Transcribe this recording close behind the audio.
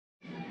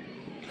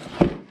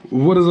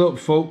What is up,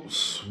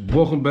 folks?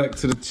 Welcome back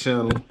to the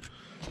channel.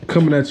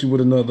 Coming at you with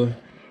another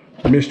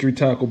mystery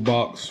tackle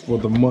box for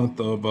the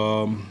month of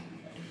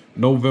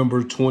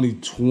November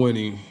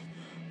 2020.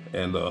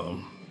 And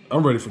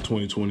I'm ready for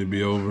 2020 to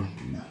be over.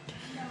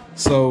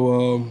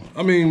 So,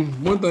 I mean,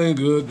 one thing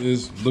good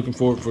is looking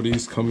forward for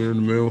these coming in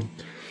the mail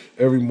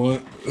every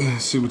month.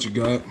 See what you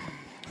got.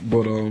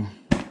 But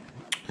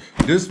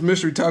this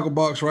mystery tackle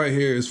box right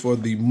here is for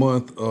the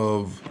month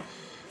of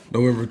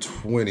November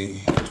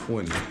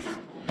 2020.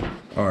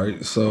 All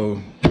right,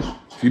 so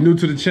if you're new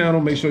to the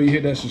channel, make sure you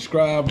hit that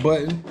subscribe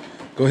button.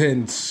 Go ahead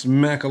and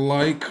smack a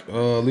like,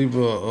 leave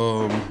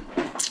a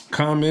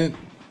comment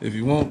if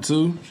you want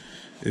to.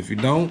 If you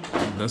don't,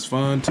 that's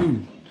fine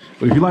too.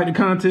 But if you like the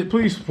content,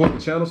 please support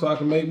the channel so I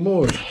can make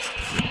more.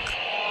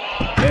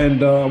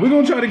 And we're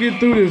gonna try to get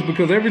through this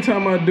because every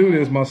time I do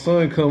this, my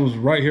son comes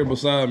right here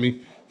beside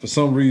me for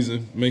some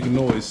reason, making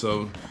noise.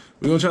 So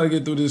we're gonna try to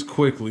get through this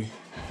quickly.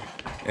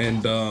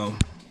 And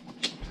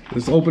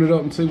let's open it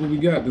up and see what we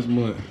got this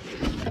month.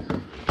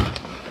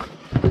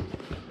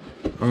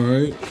 All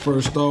right,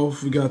 first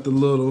off, we got the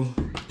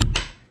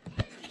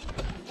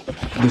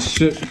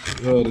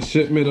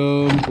shipment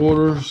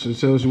orders. It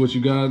tells you what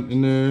you got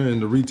in there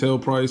and the retail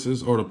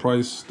prices or the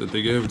price that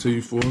they gave it to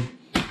you for.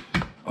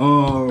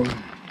 All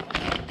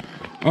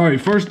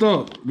right, first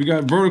up, we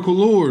got Vertical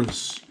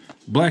Lures,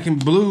 Black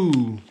and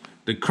Blue,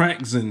 the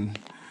Kraxxen,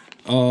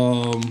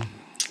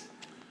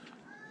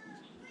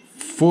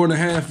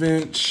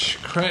 4.5-inch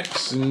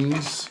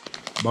Kraxxens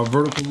by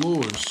Vertical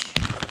Lures.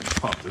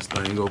 Pop this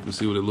thing open,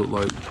 see what it looked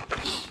like.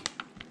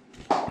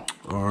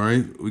 All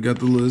right, we got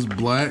the list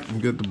black. We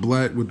got the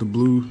black with the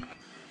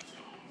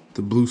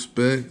blue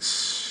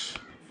specks,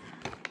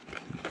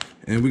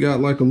 and we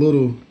got like a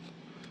little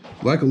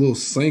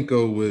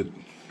Senko with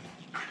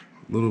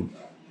little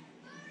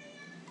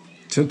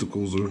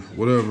tentacles or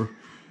whatever,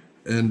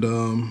 and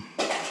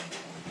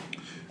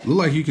look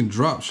like you can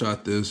drop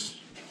shot this.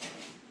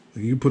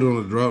 You put it on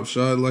a drop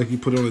shot like you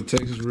put it on a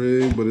Texas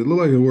rig, but it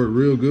looked like it worked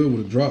real good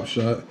with a drop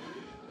shot,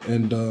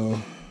 and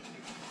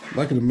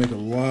like it to make a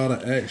lot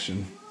of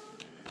action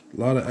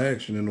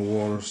in the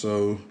water.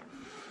 So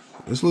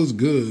this looks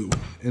good,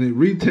 and it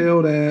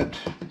retailed at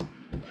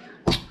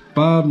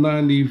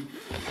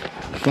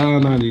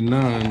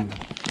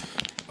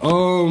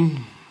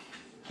 $5.99.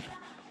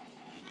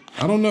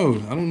 I don't know.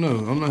 I don't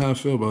know how I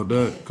feel about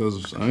that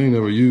because I ain't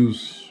never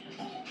used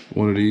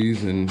one of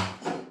these, and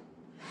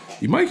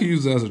you might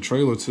use it as a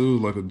trailer too,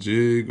 like a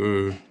jig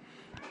or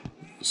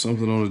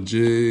something on a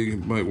jig.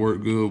 It might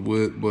work good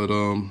with, but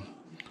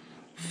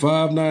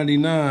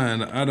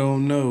 $5.99. I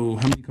don't know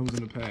how many comes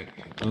in the pack.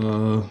 I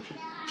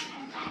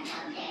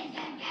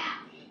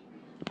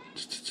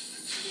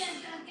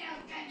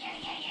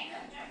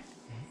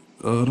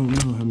don't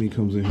know how many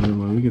comes in here,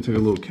 man. We can take a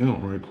little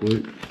count right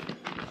quick.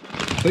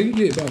 I think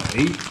you get about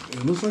 8.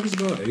 It looks like it's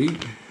about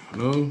 8.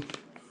 No.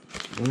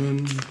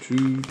 1,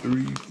 2,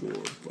 3, 4,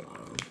 5,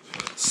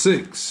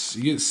 6.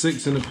 You get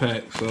 6 in the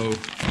pack. So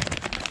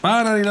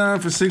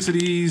 $5.99 for 6 of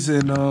these,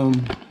 and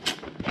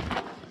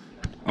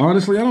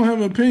honestly, I don't have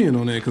an opinion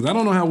on that because I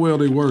don't know how well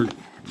they work.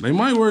 They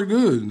might work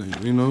good,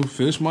 you know.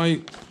 Fish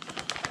might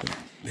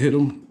hit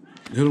them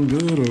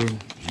good or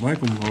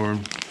like them, or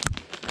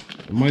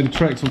it might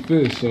attract some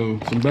fish, so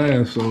some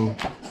bass. So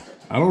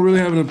I don't really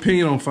have an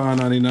opinion on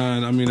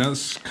 $5.99. I mean,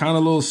 that's kind of a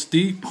little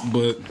steep,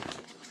 but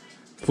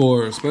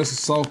for especially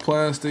soft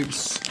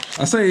plastics,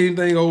 I say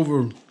anything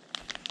over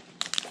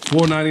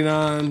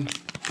 $4.99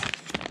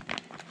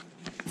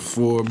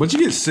 but you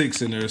get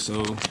 6 in there,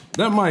 so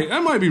that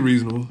might be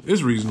reasonable.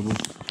 It's reasonable.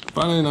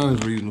 $5.99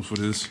 is reasonable for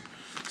this.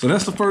 So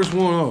that's the first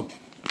one up,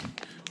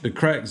 the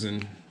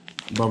Kraxxen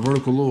by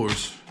Vertical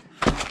Lures.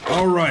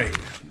 All right,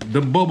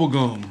 the bubble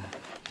gum.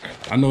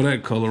 I know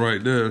that color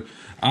right there.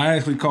 I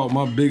actually caught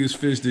my biggest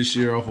fish this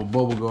year off of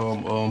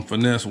bubblegum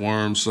finesse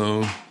worm,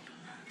 so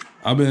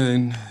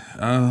I'm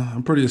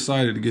pretty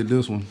excited to get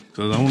this one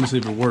because I want to see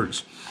if it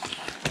works.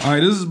 All right,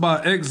 this is by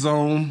X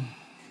Zone.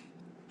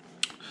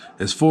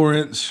 It's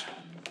 4-inch,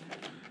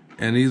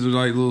 and these are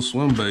like little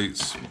swim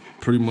baits,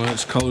 pretty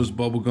much. Colors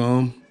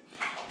bubblegum,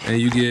 and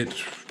you get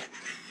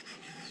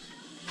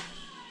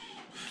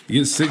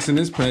 6 in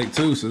this pack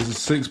too. So it's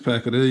a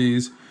 6-pack of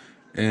these,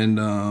 and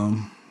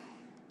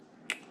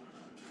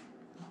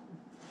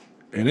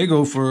they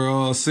go for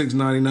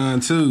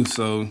 $6.99 too.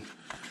 So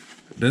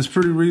that's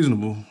pretty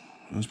reasonable.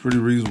 That's pretty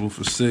reasonable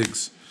for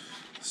 6.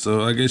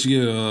 So I guess you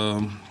get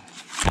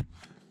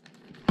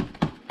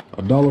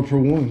 $1 per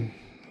one.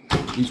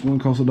 Each one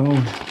costs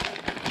 $1.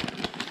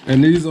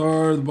 And these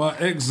are by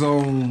X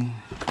Zone.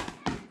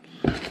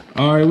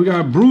 All right, we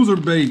got Bruiser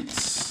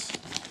Baits,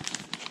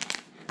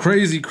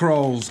 Crazy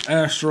Crawls,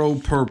 Astro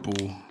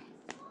Purple.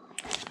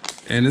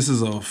 And this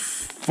is a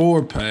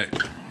 4-pack.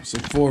 It's a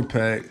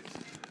 4-pack.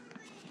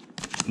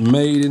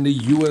 Made in the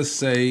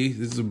USA.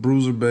 This is a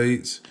Bruiser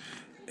Baits.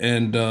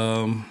 And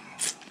a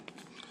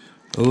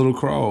little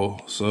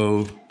crawl.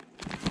 So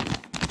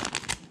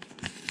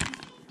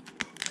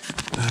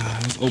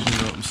let's open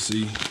it up and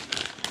see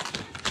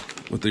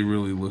what they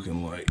really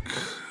looking like.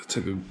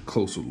 take a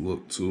closer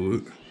look to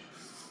it.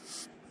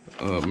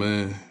 Oh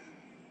man.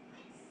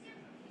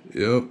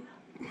 Yep.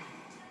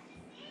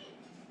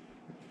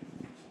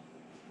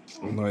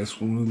 Nice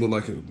one. It look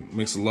like it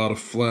makes a lot of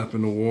flap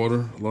in the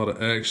water, a lot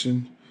of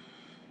action.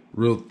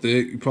 Real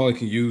thick. You probably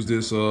can use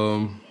this.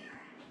 It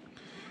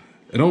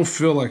don't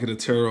feel like it'll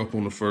tear up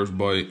on the first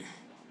bite.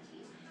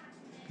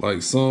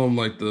 Like some,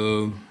 like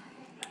the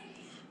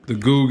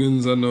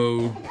Googans, I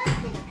know.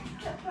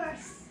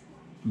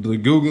 The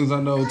Googans,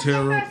 I know,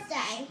 tear up.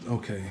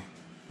 Okay.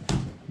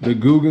 The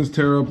Googans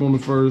tear up on the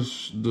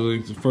first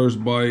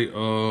bite.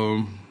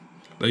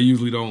 They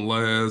usually don't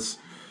last.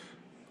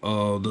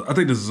 I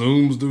think the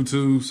Zooms do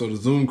too. So the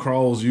Zoom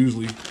crawls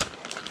usually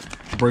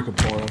break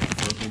apart after the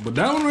first one. But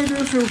that one right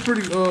there feels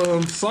pretty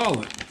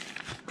solid,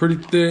 pretty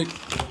thick,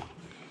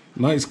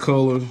 nice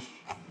color.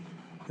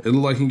 It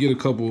looks like you can get a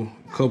couple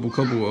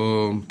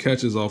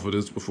catches off of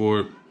this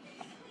before it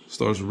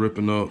starts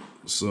ripping up.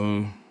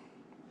 So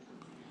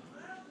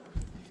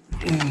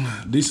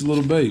decent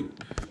little bait.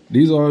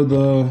 These are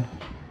the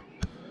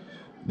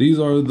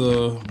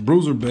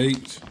bruiser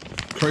bait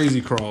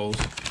crazy crawls.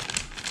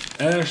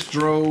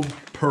 Astro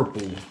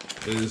Purple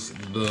is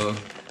the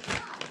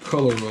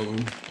color of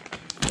them,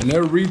 and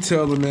they're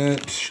retailing at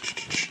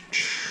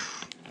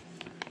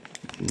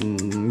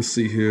let's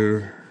see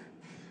here.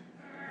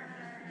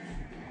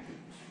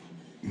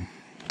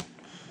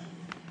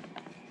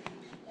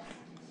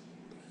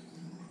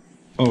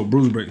 Oh,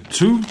 bruiser bait,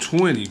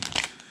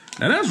 $2.20.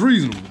 Now that's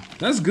reasonable.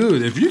 That's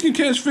good. If you can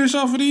catch fish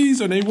off of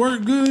these and they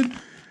work good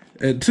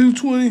at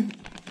 $2.20,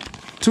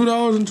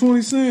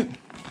 $2.20,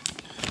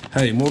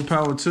 hey, more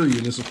power to you.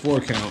 And it's a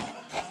 4 count.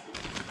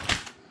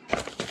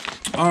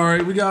 All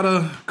right, we got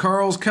a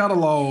Carl's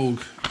catalog,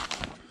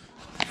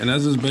 and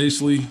that's just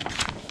basically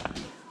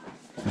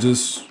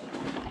just.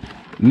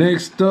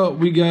 Next up,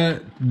 we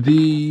got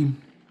the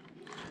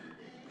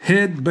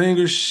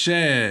Headbanger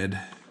Shad.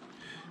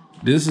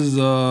 This is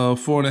a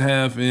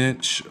 4.5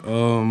 inch.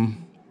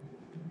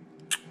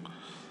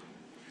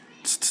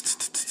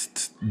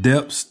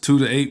 Depths 2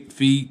 to 8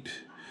 feet.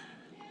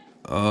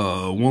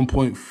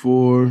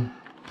 1.4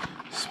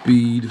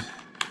 speed.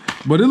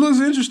 But it looks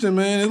interesting,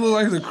 man. It looks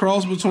like the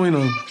cross between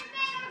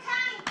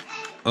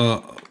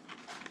a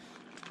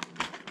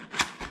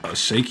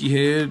shaky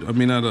head. I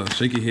mean, not a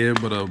shaky head,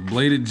 but a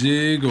bladed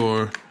jig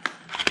or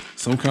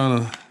some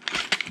kind of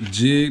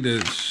jig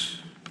that's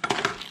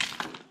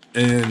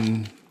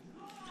and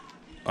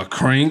a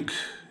crank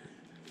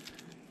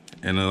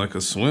and like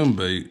a swim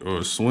bait or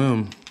a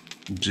swim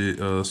bait.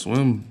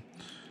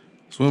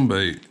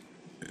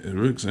 It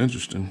looks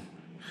interesting.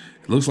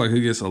 It looks like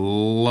it gets a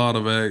lot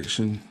of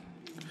action.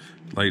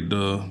 Like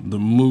the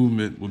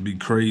movement would be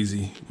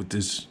crazy with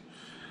this.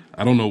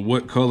 I don't know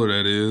what color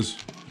that is.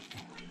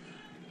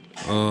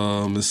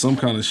 It's some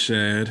kind of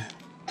shad.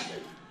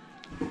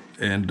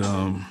 And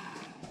I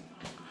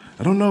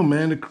don't know,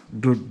 man. It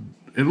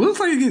looks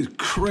like it gets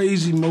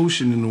crazy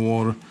motion in the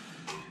water.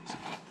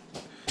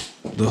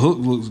 The hook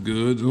looks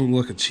good. It don't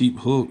look like a cheap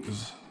hook.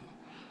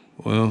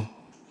 Well,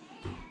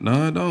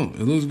 no, it don't.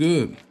 It looks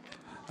good.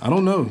 I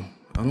don't know.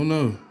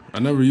 I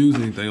never used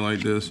anything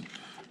like this.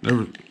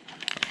 Never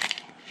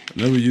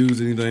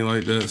used anything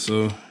like that,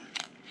 so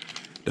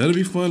that'll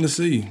be fun to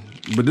see.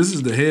 But this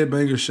is the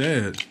Headbanger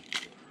Shad,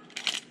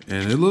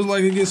 and it looks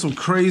like it gets some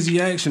crazy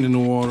action in the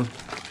water.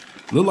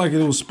 Look like it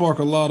will spark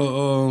a lot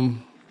of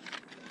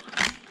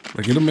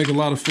like it'll make a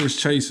lot of fish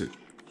chase it.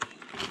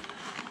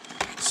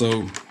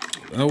 So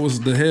that was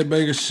the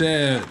Headbanger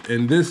Shad,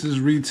 and this is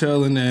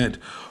retailing at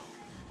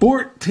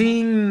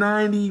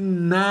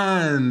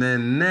 $14.99,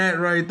 and that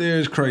right there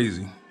is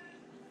crazy.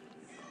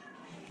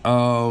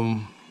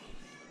 I'm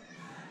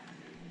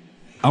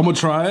gonna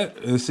try it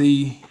and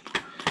see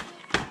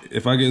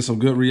if I get some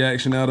good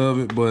reaction out of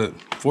it, but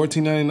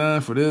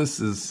 $14.99 for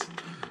this it's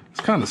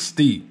kind of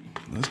steep.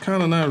 It's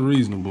kind of not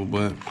reasonable,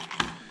 but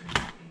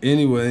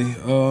anyway,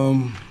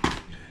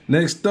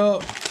 next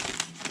up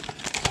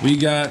we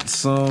got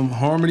some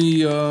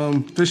Harmony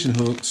fishing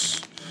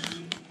hooks,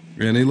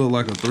 and they look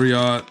like a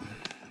 3/0,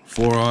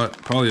 4/0,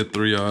 probably a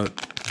 3/0.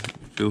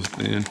 Feels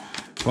thin,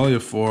 probably a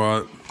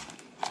 4/0.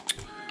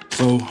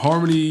 So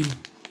Harmony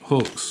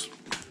hooks.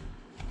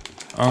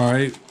 All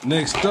right,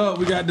 next up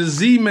we got the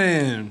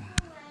Z-Man.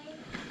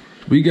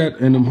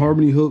 And them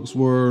Harmony hooks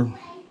were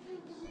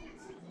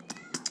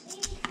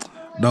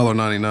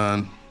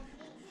 $1.99.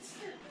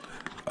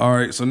 All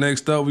right, so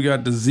next up we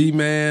got the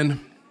Z-Man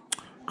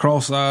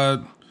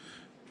cross-side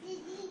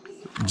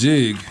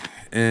jig,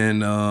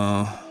 and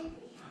the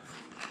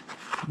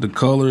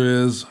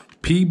color is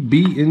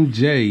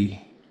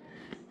PB&J,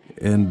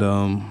 and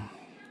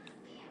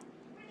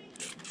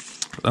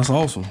that's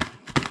awesome.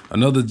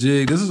 Another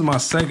jig. This is my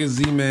second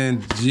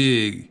Z-Man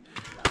jig,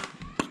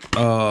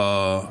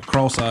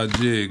 cross-side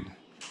jig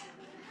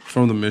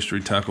from the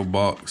mystery tackle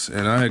box,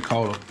 and I had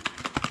caught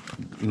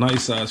a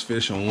nice size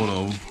fish on one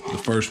of them. The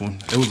first one,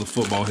 it was a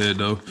football head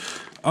though.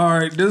 All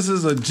right, this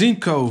is a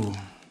Jinko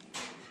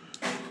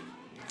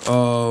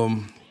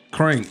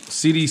crank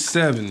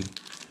CD7.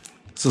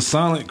 It's a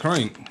silent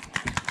crank.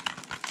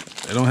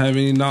 It don't have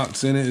any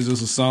knocks in it. It's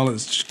just a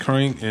solid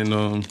crank,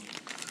 and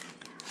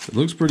it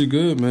looks pretty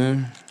good,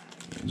 man.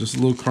 Just a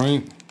little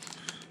crank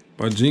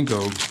by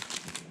Jenko.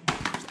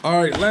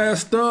 All right,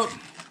 last up,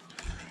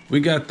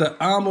 we got the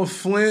Arrma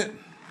Flint,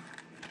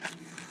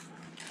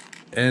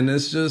 and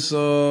it's just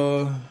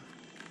a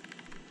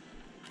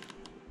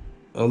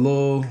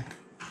little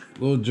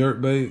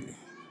jerk bait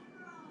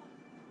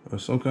or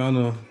some kind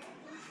of,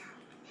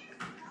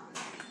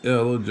 yeah,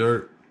 a little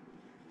jerk.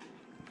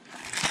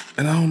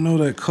 And I don't know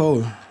that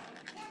color.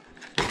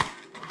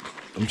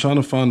 I'm trying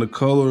to find the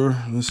color.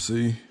 Let's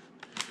see.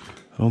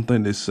 I don't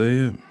think they say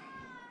it.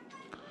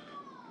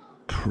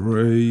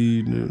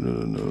 Prey.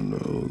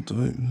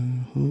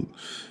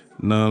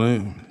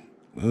 No,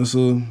 that's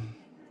a.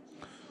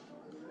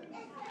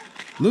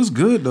 Looks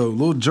good though.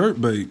 Little jerk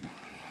bait.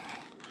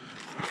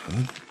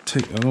 I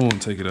don't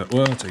want to take it out.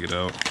 Well, I'll take it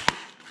out.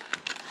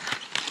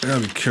 I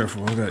gotta be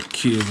careful. I got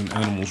kids and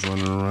animals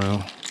running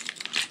around.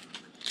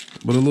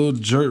 But a little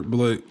jerk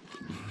bait.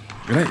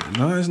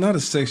 No, it's not a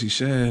sexy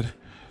shad.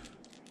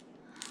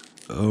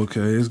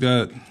 Okay, it's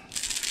got.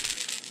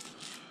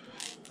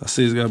 I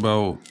see it's got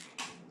about.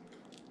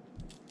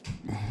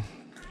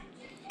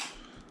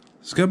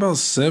 It's got about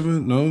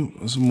 7. No,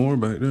 there's some more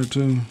back there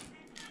too.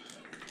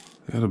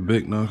 Got a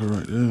big knocker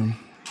right there.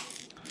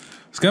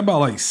 It's got about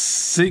like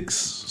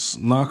 6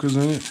 knockers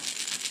in it.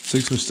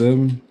 6 or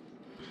 7.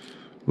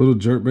 Little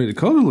jerkbait. The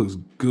color looks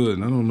good,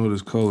 and I don't know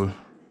this color.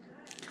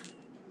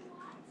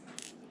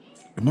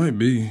 It might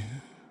be.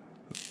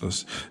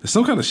 It's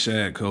some kind of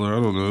shad color. I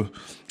don't know.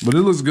 But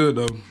it looks good,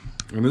 though.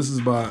 And this is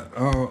by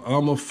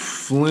Arrma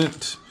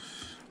Flint.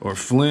 Or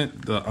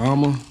Flint, the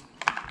Arrma.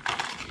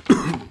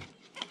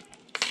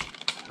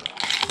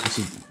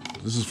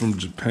 This is from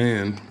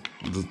Japan.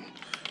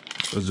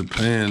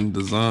 Japan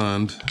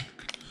designed.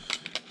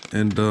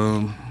 And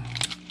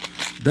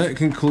that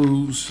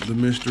concludes the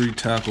mystery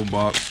tackle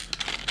box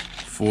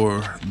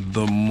for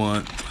the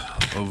month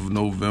of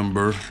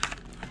November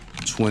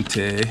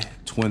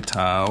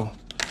 2020.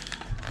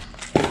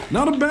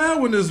 Not a bad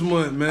one this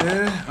month,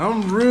 man.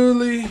 I'm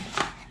really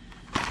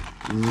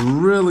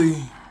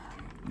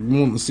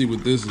wanting to see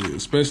what this is,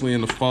 especially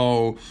in the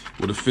fall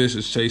where the fish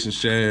is chasing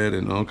shad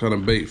and all kind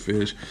of bait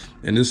fish.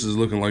 And this is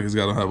looking like it's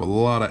got to have a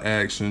lot of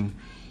action.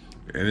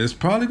 And it's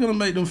probably going to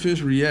make them fish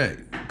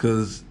react,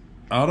 because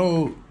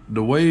the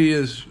way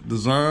it's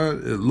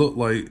designed, it looked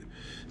like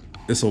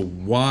it's a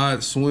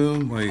wide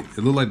swim. Like, it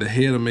looked like the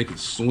head will make it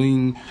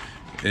swing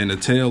and the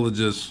tail will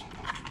just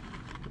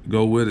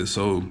go with it.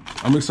 So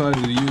I'm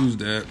excited to use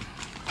that.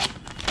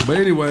 But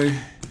anyway,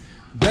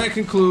 that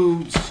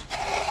concludes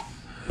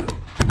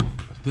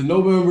the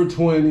November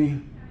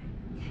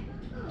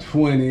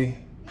 2020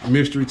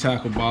 mystery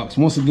tackle box.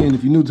 Once again,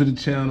 if you're new to the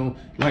channel,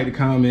 like the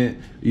comment,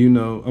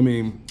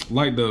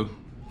 like the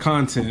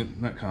content,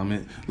 not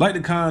comment, like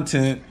the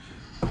content.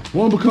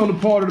 Want to become a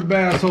part of the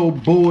Bass Hole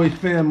Boy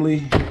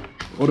family,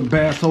 or the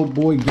Bass Hole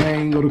Boy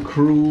gang, or the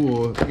crew,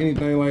 or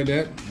anything like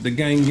that, the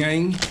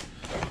gang.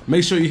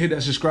 Make sure you hit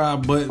that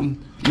subscribe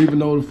button, leave a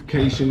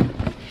notification,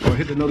 or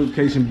hit the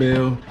notification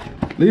bell.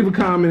 Leave a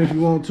comment if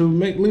you want to.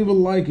 Leave a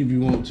like if you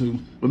want to.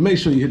 But make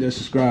sure you hit that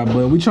subscribe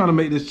button. We're trying to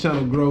make this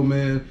channel grow,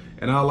 man.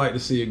 And I like to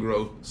see it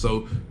grow.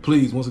 So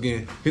please, once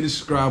again, hit the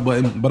subscribe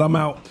button. But I'm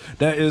out.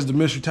 That is the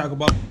mystery tackle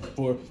box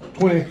for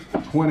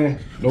 2020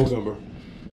 November.